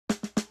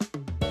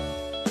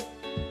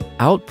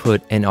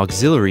Output and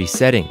auxiliary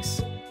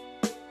settings.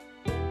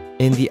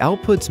 In the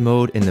Outputs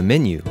mode in the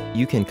menu,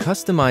 you can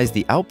customize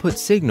the output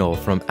signal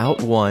from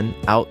Out1,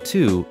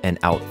 Out2, and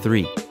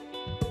Out3.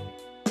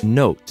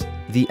 Note,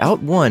 the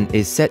Out1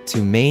 is set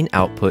to main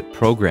output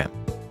program.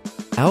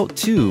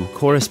 Out2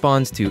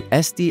 corresponds to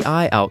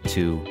SDI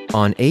Out2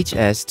 on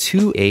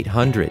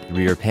HS-2800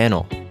 rear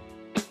panel.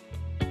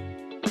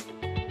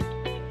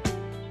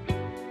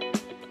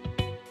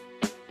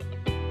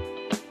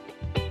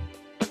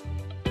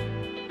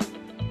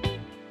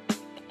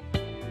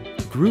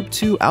 Group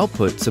 2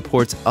 output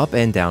supports up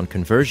and down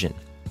conversion.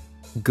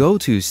 Go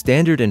to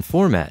Standard and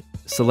Format,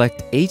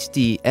 select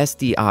HD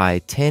SDI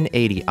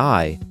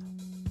 1080i,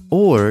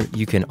 or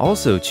you can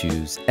also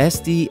choose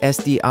SD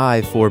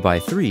SDI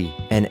 4x3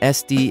 and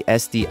SD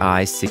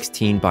SDI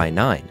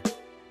 16x9.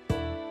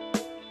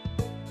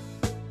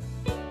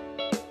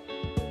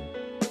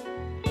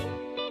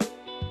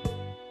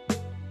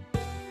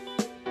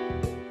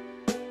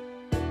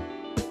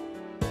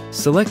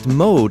 Select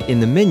Mode in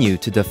the menu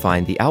to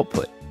define the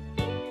output.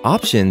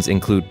 Options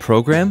include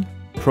Program,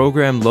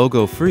 Program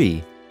Logo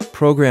Free,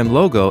 Program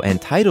Logo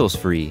and Titles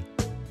Free,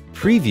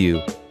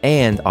 Preview,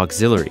 and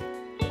Auxiliary.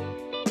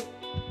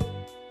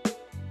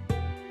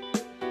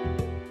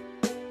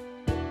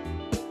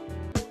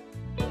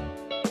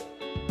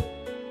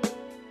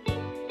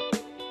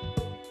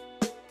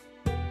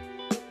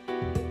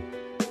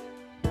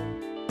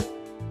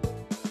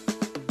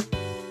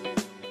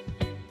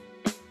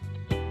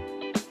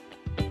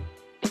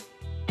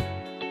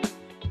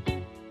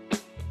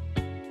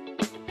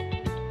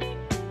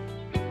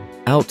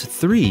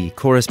 Out3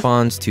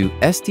 corresponds to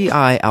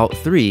SDI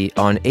Out3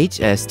 on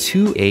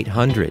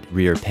HS-2800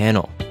 rear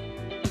panel.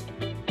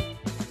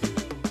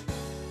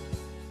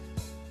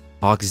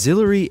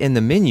 Auxiliary in the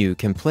menu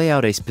can play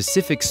out a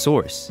specific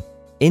source,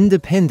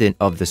 independent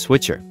of the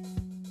switcher.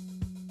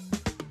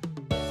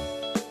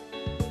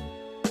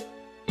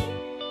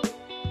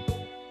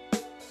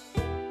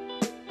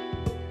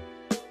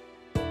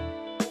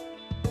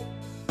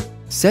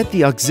 Set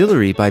the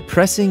auxiliary by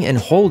pressing and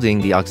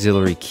holding the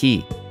auxiliary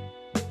key.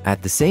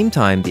 At the same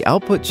time, the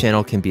output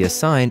channel can be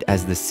assigned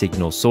as the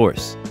signal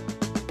source.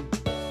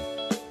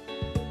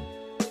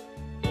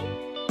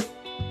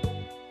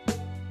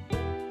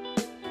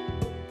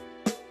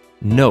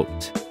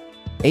 Note: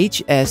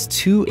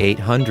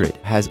 HS-2800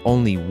 has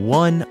only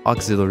one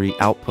auxiliary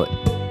output.